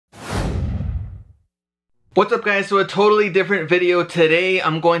What's up guys, so a totally different video. Today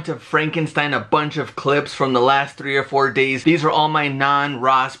I'm going to Frankenstein a bunch of clips from the last 3 or 4 days. These are all my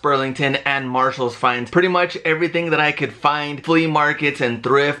non-Ross, Burlington, and Marshalls finds. Pretty much everything that I could find, flea markets and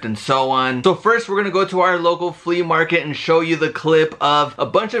thrift and so on. So first we're gonna go to our local flea market and show you the clip of a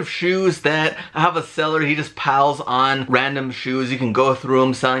bunch of shoes that I have a seller, he just piles on random shoes. You can go through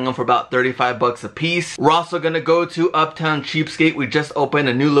them, selling them for about 35 bucks a piece. We're also gonna go to Uptown Cheapskate. We just opened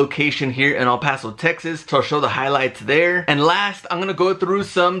a new location here in El Paso, Texas. So I'll show the highlights there. And last, I'm gonna go through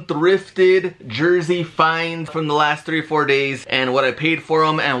some thrifted jersey finds from the last 3 or 4 days and what I paid for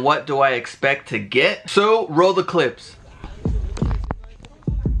them and what do I expect to get. So roll the clips.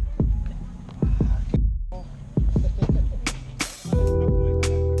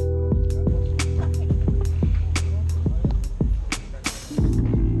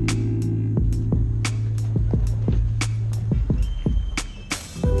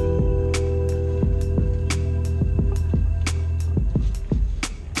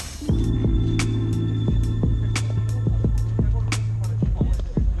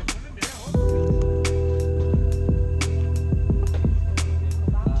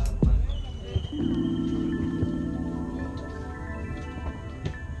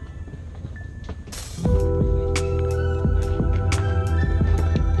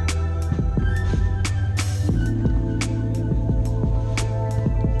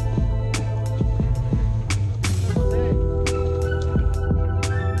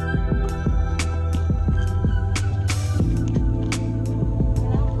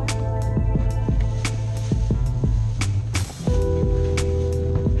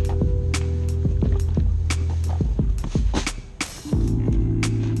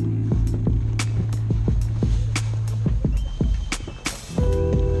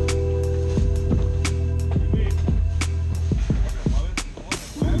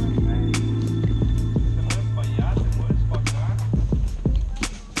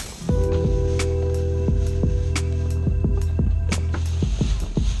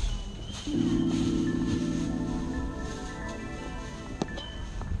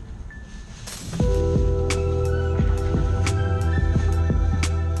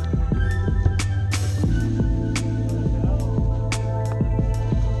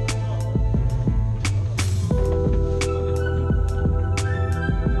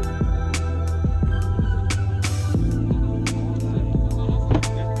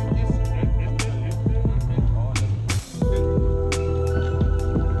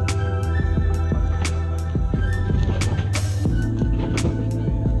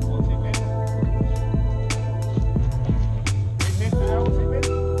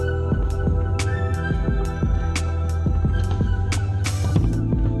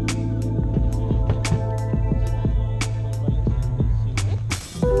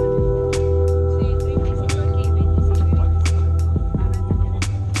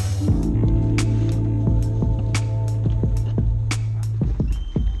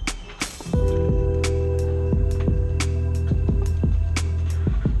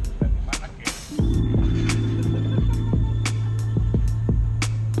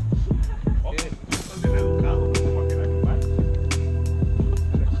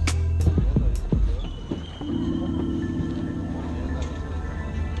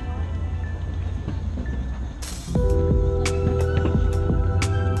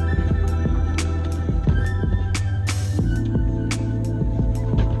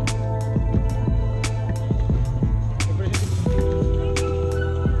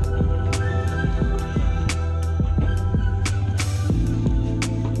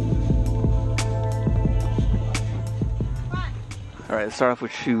 Alright, let's start off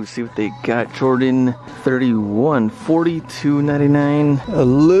with shoes, see what they got. Jordan 31, $42.99. A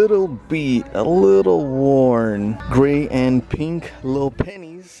little beat, a little worn. Gray and pink little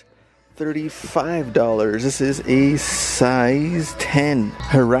pennies, $35. This is a size 10.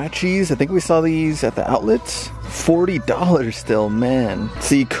 Hirachis, I think we saw these at the outlets. $40 still, man.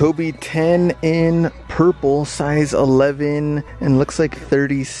 See, Kobe 10 in purple, size 11, and looks like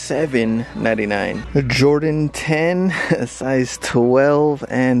 $37.99. Jordan 10, size 12,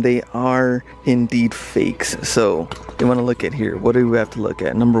 and they are indeed fakes. So you want to look at here. What do we have to look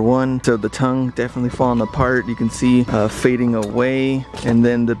at? Number one, so the tongue definitely falling apart. You can see fading away, and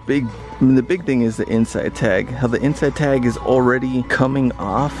then the big I mean, the big thing is the inside tag. How the inside tag is already coming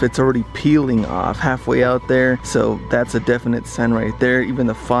off. It's already peeling off halfway out there. So that's a definite sign right there. Even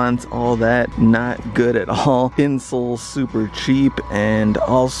the fonts, all that, not good at all. Insoles super cheap and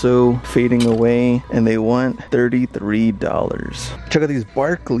also fading away. And they want $33. Check out these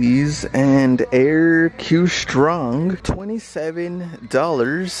Barclays and Air Q Strong,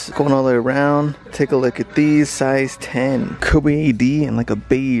 $27. Going all the way around. Take a look at these, size 10. Kobe AD and like a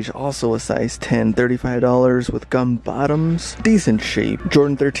beige, also a size 10, $35 with gum bottoms. Decent shape.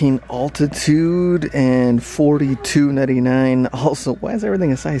 Jordan 13 Altitude and $42.99. Also, why is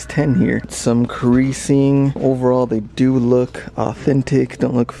everything a size 10 here? Some creasing. Overall, they do look authentic,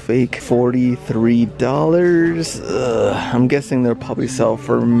 don't look fake. $43. I'm guessing they'll probably sell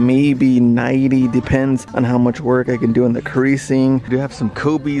for maybe $90, depends on how much work I can do in the creasing. I do have some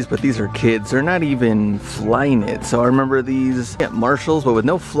Kobe's, but these are kids. They're not even fly knit. So I remember these at Marshalls, but with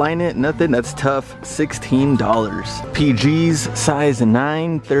no fly knit, nothing, that's tough. $16. PG's, size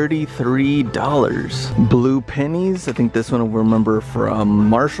 9, $33. Blue pennies, I think this one we'll remember from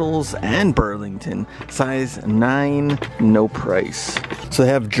Marshalls and Burlington. Size 9, no price. So they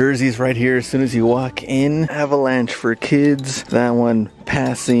have jerseys right here as soon as you walk in. Avalanche for kids. That one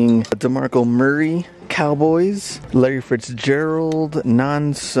passing DeMarco Murray. Cowboys, Larry Fitzgerald,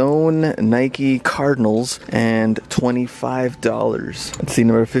 non-sewn Nike Cardinals, and $25. Let's see,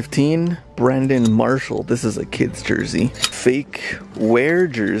 number 15, Brandon Marshall. This is a kid's jersey. Fake wear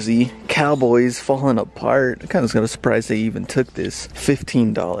jersey, Cowboys falling apart. I kind of got surprised they even took this.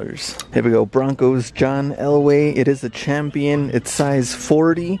 $15. Here we go, Broncos, John Elway. It is a champion. It's size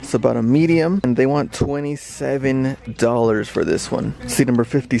 40. It's about a medium, and they want $27 for this one. See, number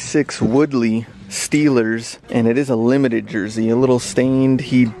 56, Woodley. Steelers, and it is a limited jersey, a little stained.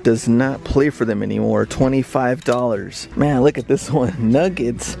 He does not play for them anymore. $25. Man, look at this one.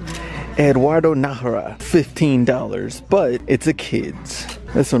 Nuggets, Eduardo Nahara, $15, but it's a kid's.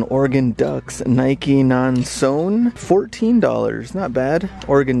 This one, Oregon Ducks, Nike non-sewn, $14, not bad.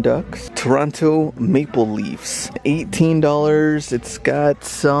 Oregon Ducks. Toronto Maple Leafs, $18. It's got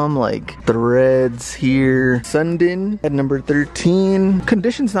some like threads here. Sundin at number 13.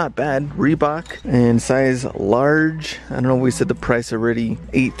 Condition's not bad. Reebok and size large. I don't know if we said the price already.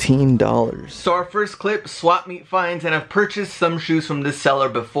 $18. So our first clip, swap meet finds, and I've purchased some shoes from this seller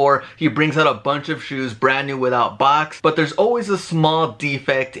before. He brings out a bunch of shoes brand new without box, but there's always a small defect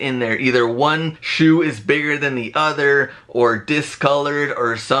in there. Either one shoe is bigger than the other or discolored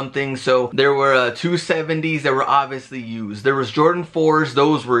or something. So there were 270s that were obviously used. There was Jordan 4s,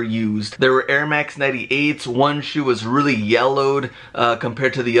 those were used. There were Air Max 98s. One shoe was really yellowed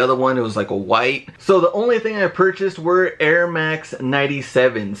compared to the other one. It was like a white. So the only thing I purchased were Air Max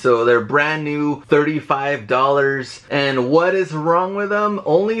 97. So they're brand new, $35. And what is wrong with them?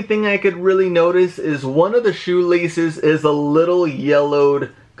 Only thing I could really notice is one of the shoelaces is a little yellowed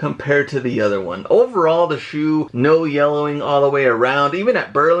compared to the other one. Overall, the shoe, no yellowing all the way around. Even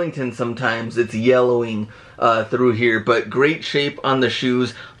at Burlington sometimes it's yellowing through here, but great shape on the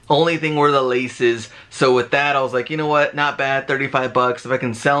shoes. Only thing were the laces. So with that, I was like, you know what, not bad, 35 bucks. If I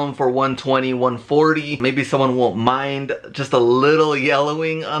can sell them for 120, 140, maybe someone won't mind just a little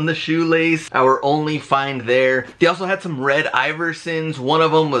yellowing on the shoelace. Our only find there. They also had some red Iversons. One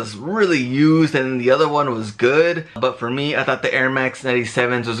of them was really used and the other one was good. But for me, I thought the Air Max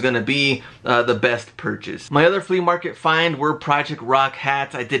 97s was gonna be the best purchase. My other flea market find were Project Rock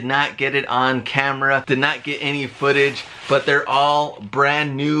hats. I did not get it on camera, did not get any footage, but they're all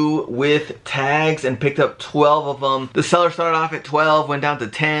brand new with tags, and picked up 12 of them. The seller started off at 12, went down to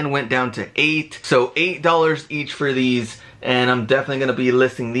 10, went down to 8. So $8 each for these. And I'm definitely going to be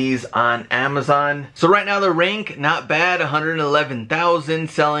listing these on Amazon. So right now the rank, not bad,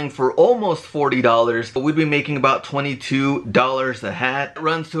 111,000, selling for almost $40. But we'd be making about $22 a hat. It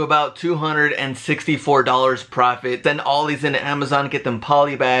runs to about $264 profit. Send all these into Amazon, get them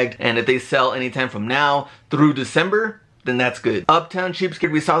polybagged, and if they sell anytime from now through December, then that's good. Uptown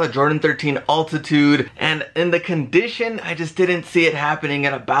Cheapskate, we saw the Jordan 13 Altitude, and in the condition, I just didn't see it happening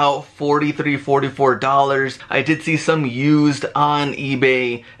at about $43, $44. I did see some used on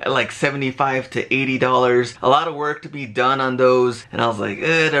eBay at like $75 to $80. A lot of work to be done on those, and I was like,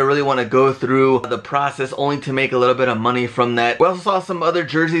 I really want to go through the process only to make a little bit of money from that. We also saw some other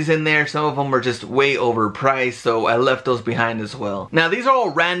jerseys in there. Some of them were just way overpriced, so I left those behind as well. Now, these are all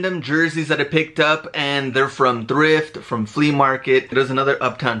random jerseys that I picked up, and they're from thrift, from Flea Market. There's another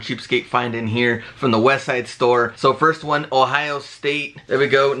Uptown Cheapskate find in here from the West Side store. So first one, Ohio State. There we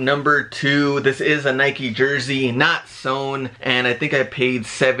go, number 2. This is a Nike jersey, not sewn, and I think I paid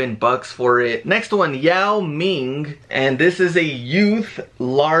 $7 for it. Next one, Yao Ming, and this is a youth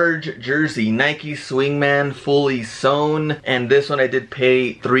large jersey, Nike Swingman, fully sewn, and this one I did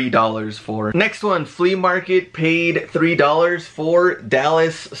pay $3 for. Next one, Flea Market, paid $3 for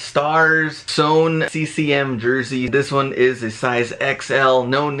Dallas Stars sewn CCM jersey. This one is a size XL,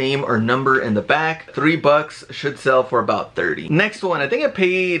 no name or number in the back. $3, should sell for about $30. Next one, I think I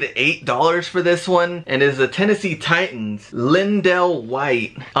paid $8 for this one, and is a Tennessee Titans Lindell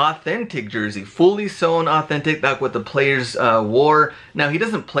White authentic jersey, fully sewn authentic, like what the players wore. Now he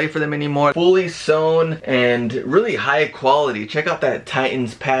doesn't play for them anymore. Fully sewn and really high quality. Check out that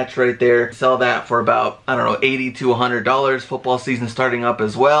Titans patch right there. Sell that for about, I don't know, $80 to $100. Football season starting up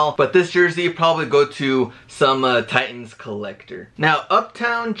as well. But this jersey probably go to some Titans collector. Now,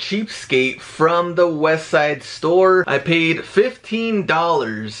 Uptown Cheapskate from the West Side store. I paid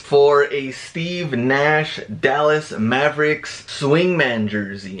 $15 for a Steve Nash Dallas Mavericks Swingman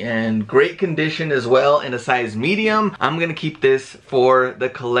jersey, and great condition as well, in a size medium. I'm gonna keep this for the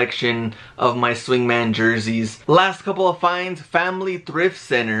collection of my Swingman jerseys. Last couple of finds, Family Thrift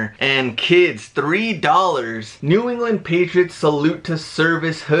Center and kids, $3. New England Patriots Salute to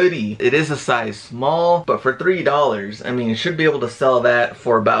Service hoodie. It is a size small, but for $3, I mean, you should be able to sell that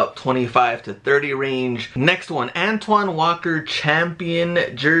for about 25 to 30 range. Next one, Antoine Walker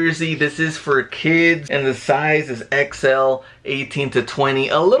Champion jersey. This is for kids, and the size is XL, 18 to 20.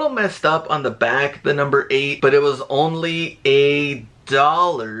 A little messed up on the back, the number 8, but it was only $1.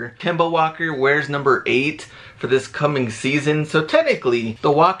 Kemba Walker wears number 8 for this coming season, so technically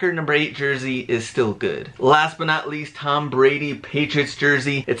the Walker number 8 jersey is still good. Last but not least, Tom Brady Patriots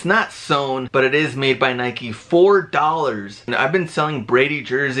jersey. It's not sewn, but it is made by Nike, $4. And I've been selling Brady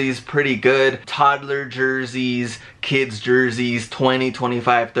jerseys pretty good. Toddler jerseys, kids jerseys, $20,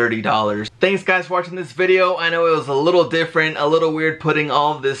 $25, $30. Thanks guys for watching this video. I know it was a little different, a little weird putting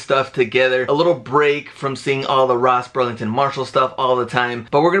all of this stuff together. A little break from seeing all the Ross Burlington Marshall stuff all the time.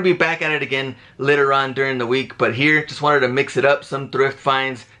 But we're gonna be back at it again later on during the week. But here, just wanted to mix it up, some thrift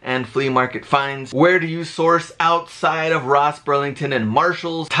finds and flea market finds. Where do you source outside of Ross Burlington and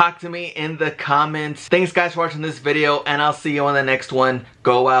Marshalls? Talk to me in the comments. Thanks guys for watching this video, and I'll see you on the next one.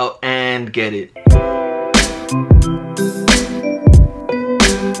 Go out and get it.